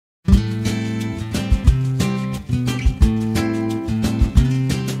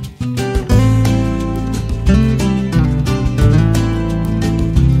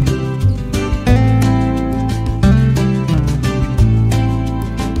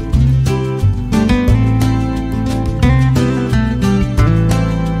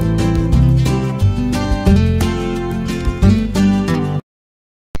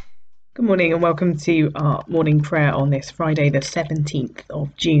morning and welcome to our morning prayer on this Friday, the 17th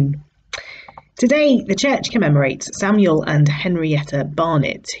of June. Today, the Church commemorates Samuel and Henrietta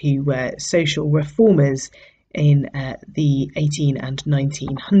Barnett, who were social reformers in the 18 and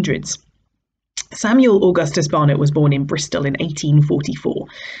 1900s. Samuel Augustus Barnett was born in Bristol in 1844,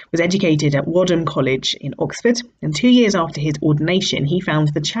 was educated at Wadham College in Oxford, and 2 years after his ordination, he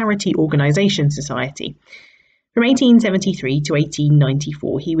founded the Charity Organisation Society. From 1873 to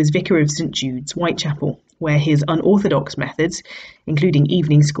 1894, he was vicar of St Jude's, Whitechapel, where his unorthodox methods, including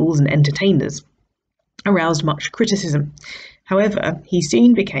evening schools and entertainers, aroused much criticism. However, he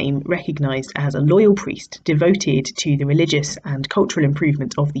soon became recognised as a loyal priest devoted to the religious and cultural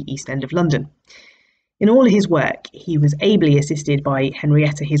improvement of the East End of London. In all his work, he was ably assisted by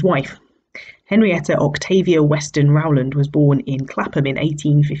Henrietta, his wife. Henrietta Octavia Weston Rowland was born in Clapham in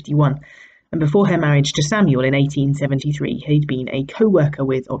 1851, and before her marriage to Samuel in 1873, he'd been a co-worker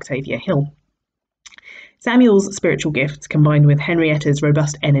with Octavia Hill. Samuel's spiritual gifts, combined with Henrietta's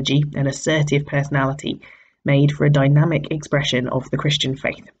robust energy and assertive personality, made for a dynamic expression of the Christian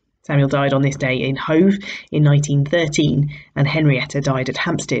faith. Samuel died on this day in Hove in 1913, and Henrietta died at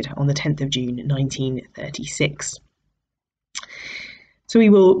Hampstead on the 10th of June 1936. So we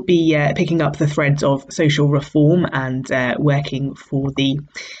will be picking up the threads of social reform and working for the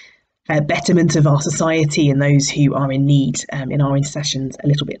betterment of our society and those who are in need in our intercessions a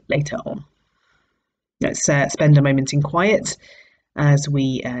little bit later on. Let's spend a moment in quiet as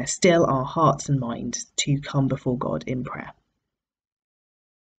we still our hearts and minds to come before God in prayer.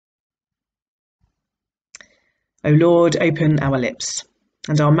 O Lord, open our lips,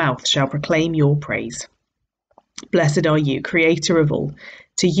 and our mouth shall proclaim your praise. Blessed are you, Creator of all.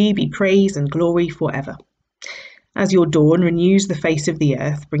 To you be praise and glory forever. As your dawn renews the face of the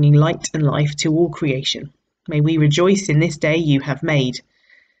earth, bringing light and life to all creation, may we rejoice in this day you have made.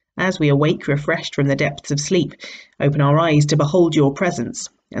 As we awake refreshed from the depths of sleep, open our eyes to behold your presence,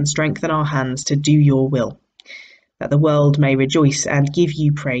 and strengthen our hands to do your will, that the world may rejoice and give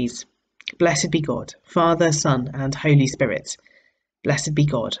you praise. Blessed be God, Father, Son, and Holy Spirit. Blessed be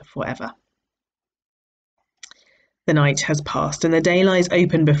God forever. The night has passed, and the day lies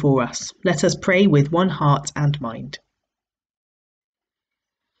open before us. Let us pray with one heart and mind.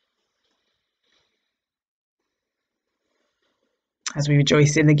 As we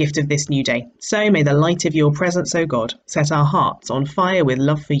rejoice in the gift of this new day, so may the light of your presence, O God, set our hearts on fire with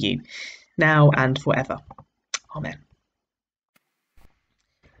love for you, now and forever. Amen.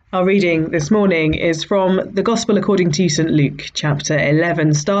 Our reading this morning is from the Gospel according to St Luke, chapter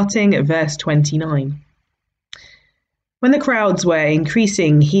 11, starting at verse 29. When the crowds were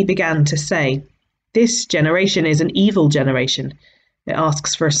increasing, he began to say, "This generation is an evil generation. It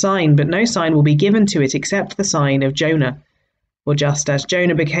asks for a sign, but no sign will be given to it except the sign of Jonah. For just as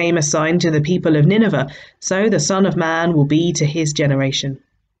Jonah became a sign to the people of Nineveh, so the Son of Man will be to his generation.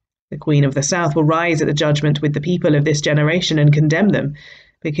 The Queen of the South will rise at the judgment with the people of this generation and condemn them,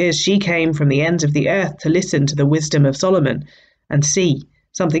 because she came from the ends of the earth to listen to the wisdom of Solomon, and see,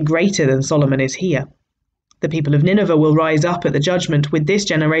 something greater than Solomon is here. The people of Nineveh will rise up at the judgment with this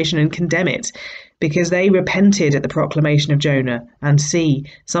generation and condemn it, because they repented at the proclamation of Jonah, and see,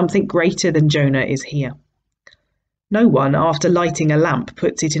 something greater than Jonah is here. No one, after lighting a lamp,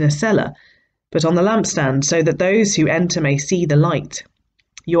 puts it in a cellar, but on the lampstand, so that those who enter may see the light.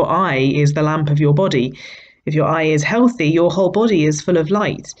 Your eye is the lamp of your body. If your eye is healthy, your whole body is full of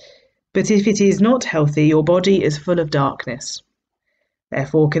light. But if it is not healthy, your body is full of darkness.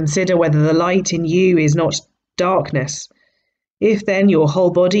 Therefore consider whether the light in you is not darkness. If then your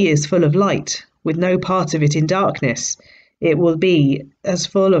whole body is full of light, with no part of it in darkness, it will be as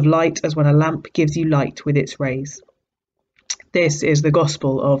full of light as when a lamp gives you light with its rays." This is the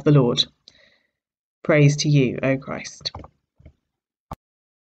gospel of the Lord. Praise to you, O Christ.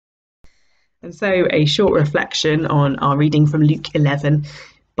 And so a short reflection on our reading from Luke 11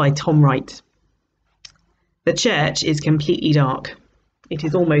 by Tom Wright. The church is completely dark. It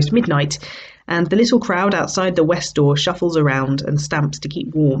is almost midnight, and the little crowd outside the west door shuffles around and stamps to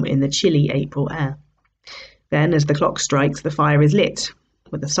keep warm in the chilly April air. Then, as the clock strikes, the fire is lit,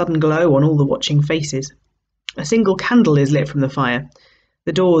 with a sudden glow on all the watching faces. A single candle is lit from the fire.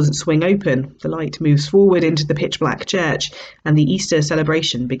 The doors swing open, the light moves forward into the pitch-black church, and the Easter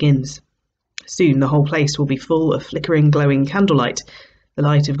celebration begins. Soon the whole place will be full of flickering, glowing candlelight, the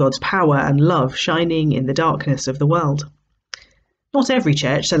light of God's power and love shining in the darkness of the world. Not every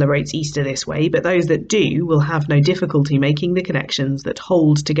church celebrates Easter this way, but those that do will have no difficulty making the connections that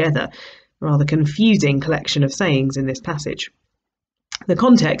hold together a rather confusing collection of sayings in this passage. The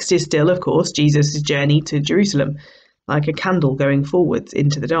context is still, of course, Jesus' journey to Jerusalem, like a candle going forwards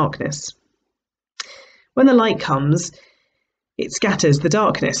into the darkness. When the light comes, it scatters the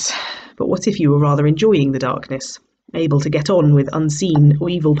darkness. But what if you were rather enjoying the darkness, able to get on with unseen or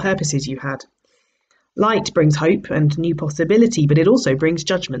evil purposes you had? Light brings hope and new possibility, but it also brings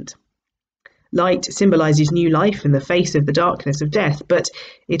judgment. Light symbolises new life in the face of the darkness of death, but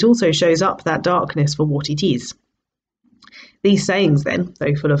it also shows up that darkness for what it is. These sayings, then,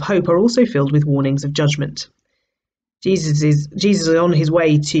 though full of hope, are also filled with warnings of judgment. Jesus on his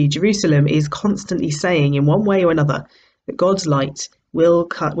way to Jerusalem is constantly saying, in one way or another, that God's light will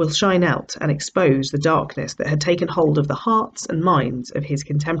shine out and expose the darkness that had taken hold of the hearts and minds of his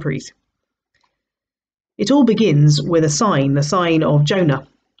contemporaries. It all begins with a sign, the sign of Jonah.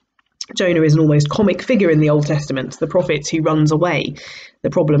 Jonah is an almost comic figure in the Old Testament, the prophet who runs away, the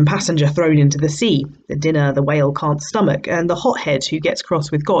problem passenger thrown into the sea, the dinner the whale can't stomach, and the hothead who gets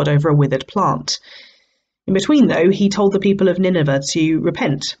cross with God over a withered plant. In between, though, he told the people of Nineveh to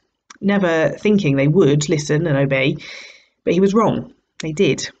repent, never thinking they would listen and obey, but he was wrong. They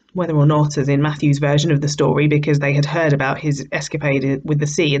did, whether or not, as in Matthew's version of the story, because they had heard about his escapade with the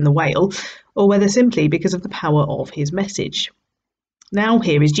sea and the whale, or whether simply because of the power of his message. Now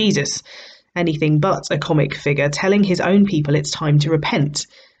here is Jesus, anything but a comic figure, telling his own people it's time to repent,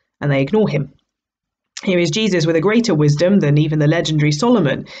 and they ignore him. Here is Jesus with a greater wisdom than even the legendary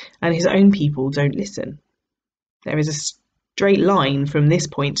Solomon, and his own people don't listen. There is a straight line from this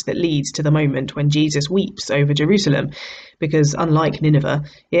point that leads to the moment when Jesus weeps over Jerusalem, because unlike Nineveh,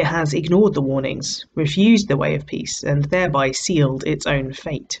 it has ignored the warnings, refused the way of peace, and thereby sealed its own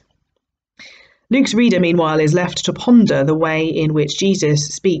fate. Luke's reader, meanwhile, is left to ponder the way in which Jesus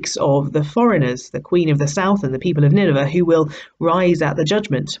speaks of the foreigners, the Queen of the South and the people of Nineveh, who will rise at the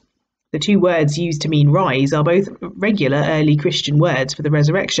judgment. The two words used to mean rise are both regular early Christian words for the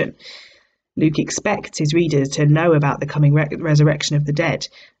resurrection. Luke expects his readers to know about the coming resurrection of the dead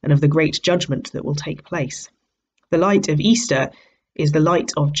and of the great judgment that will take place. The light of Easter is the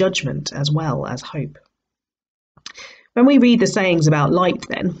light of judgment as well as hope. When we read the sayings about light,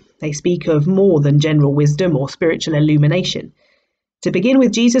 then, they speak of more than general wisdom or spiritual illumination. To begin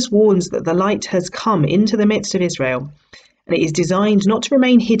with, Jesus warns that the light has come into the midst of Israel, and it is designed not to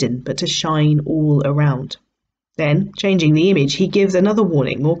remain hidden, but to shine all around. Then, changing the image, he gives another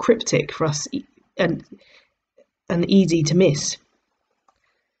warning, more cryptic for us and easy to miss.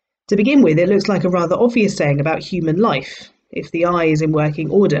 To begin with, it looks like a rather obvious saying about human life. If the eye is in working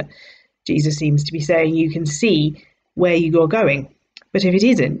order, Jesus seems to be saying you can see where you are going, but if it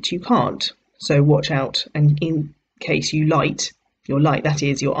isn't, you can't. So watch out, and in case your light, that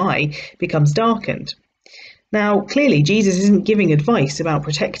is, your eye, becomes darkened. Now, clearly, Jesus isn't giving advice about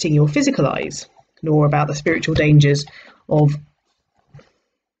protecting your physical eyes, nor about the spiritual dangers of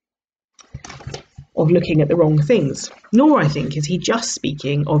looking at the wrong things. Nor, I think, is he just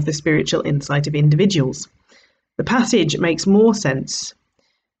speaking of the spiritual insight of individuals. The passage makes more sense,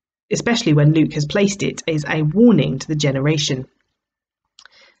 especially when Luke has placed it as a warning to the generation.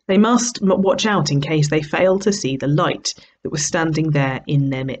 They must watch out in case they fail to see the light that was standing there in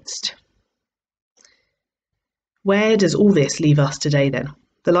their midst. Where does all this leave us today, then?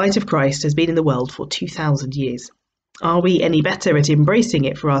 The light of Christ has been in the world for 2,000 years. Are we any better at embracing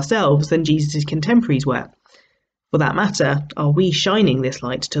it for ourselves than Jesus' contemporaries were? For that matter, are we shining this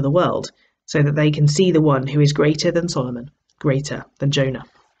light to the world so that they can see the one who is greater than Solomon, greater than Jonah?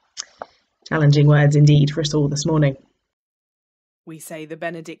 Challenging words indeed for us all this morning. We say the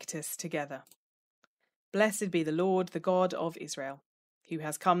Benedictus together. Blessed be the Lord, the God of Israel, who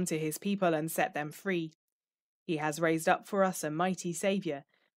has come to his people and set them free. He has raised up for us a mighty Saviour,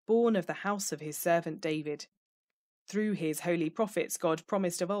 born of the house of his servant David. Through his holy prophets God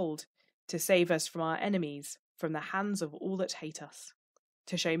promised of old to save us from our enemies, from the hands of all that hate us,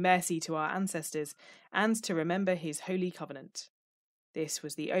 to show mercy to our ancestors, and to remember his holy covenant. This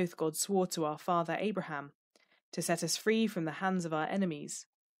was the oath God swore to our father Abraham, to set us free from the hands of our enemies,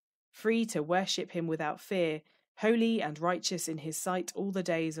 free to worship him without fear, holy and righteous in his sight all the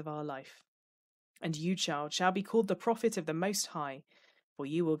days of our life. And you, child, shall be called the prophet of the Most High, for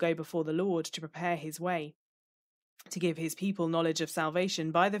you will go before the Lord to prepare his way, to give his people knowledge of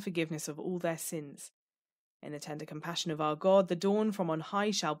salvation by the forgiveness of all their sins. In the tender compassion of our God, the dawn from on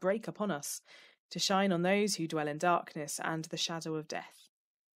high shall break upon us, to shine on those who dwell in darkness and the shadow of death,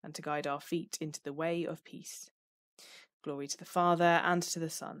 and to guide our feet into the way of peace. Glory to the Father, and to the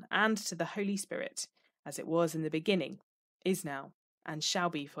Son, and to the Holy Spirit, as it was in the beginning, is now, and shall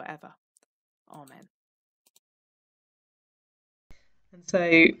be forever. Amen. And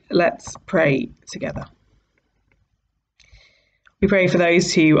so let's pray together. We pray for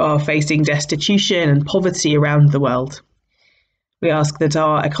those who are facing destitution and poverty around the world. We ask that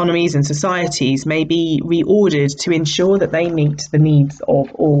our economies and societies may be reordered to ensure that they meet the needs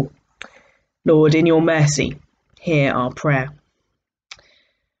of all. Lord, in your mercy, hear our prayer.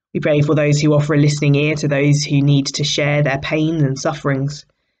 We pray for those who offer a listening ear to those who need to share their pain and sufferings.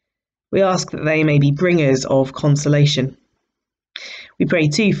 We ask that they may be bringers of consolation. We pray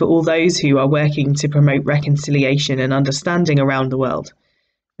too for all those who are working to promote reconciliation and understanding around the world.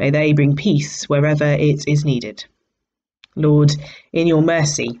 May they bring peace wherever it is needed. Lord, in your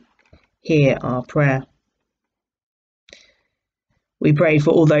mercy, hear our prayer. We pray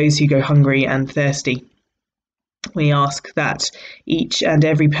for all those who go hungry and thirsty. We ask that each and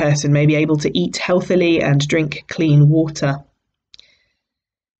every person may be able to eat healthily and drink clean water.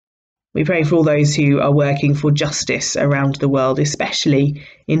 We pray for all those who are working for justice around the world, especially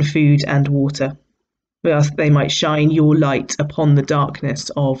in food and water. We ask that they might shine your light upon the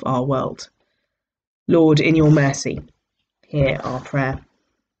darkness of our world. Lord, in your mercy, hear our prayer.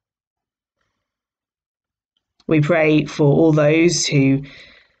 We pray for all those who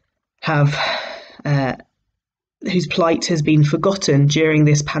have whose plight has been forgotten during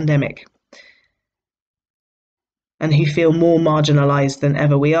this pandemic and who feel more marginalised than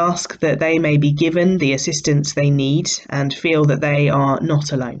ever. We ask that they may be given the assistance they need and feel that they are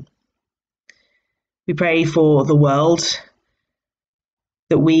not alone. We pray for the world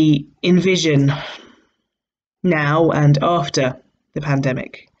that we envision now and after the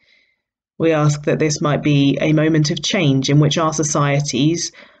pandemic. We ask that this might be a moment of change in which our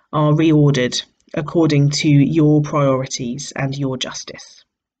societies are reordered according to your priorities and your justice.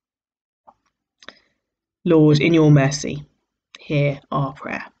 Lord, in your mercy, hear our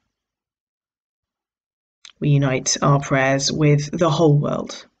prayer. We unite our prayers with the whole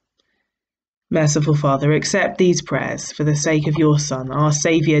world. Merciful Father, accept these prayers for the sake of your Son, our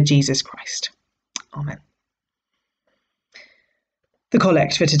Saviour, Jesus Christ. Amen. The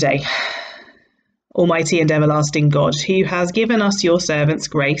collect for today. Almighty and everlasting God, who has given us your servants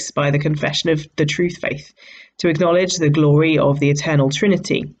grace by the confession of the truth faith, to acknowledge the glory of the eternal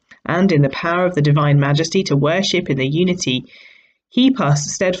Trinity, and in the power of the divine majesty to worship in the unity, keep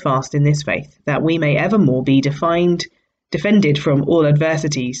us steadfast in this faith, that we may evermore be defended from all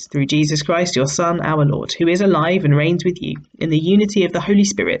adversities, through Jesus Christ, your Son, our Lord, who is alive and reigns with you, in the unity of the Holy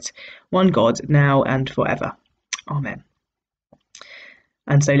Spirit, one God, now and forever. Amen.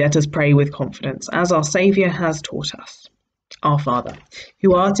 And so let us pray with confidence, as our Saviour has taught us. Our Father,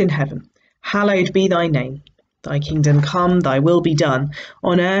 who art in heaven, hallowed be thy name. Thy kingdom come, thy will be done,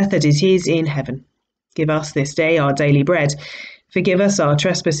 on earth as it is in heaven. Give us this day our daily bread. Forgive us our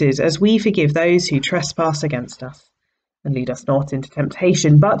trespasses, as we forgive those who trespass against us. And lead us not into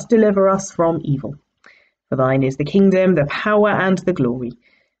temptation, but deliver us from evil. For thine is the kingdom, the power, and the glory,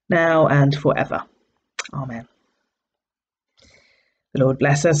 now and forever. Amen. The Lord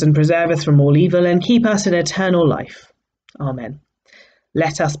bless us and preserve us from all evil, and keep us in eternal life. Amen.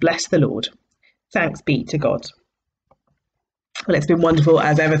 Let us bless the Lord. Thanks be to God. Well, it's been wonderful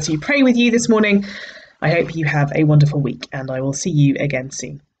as ever to pray with you this morning. I hope you have a wonderful week, and I will see you again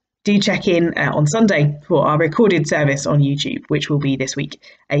soon. Do check in on Sunday for our recorded service on YouTube, which will be this week,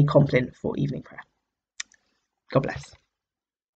 a compline for evening prayer. God bless.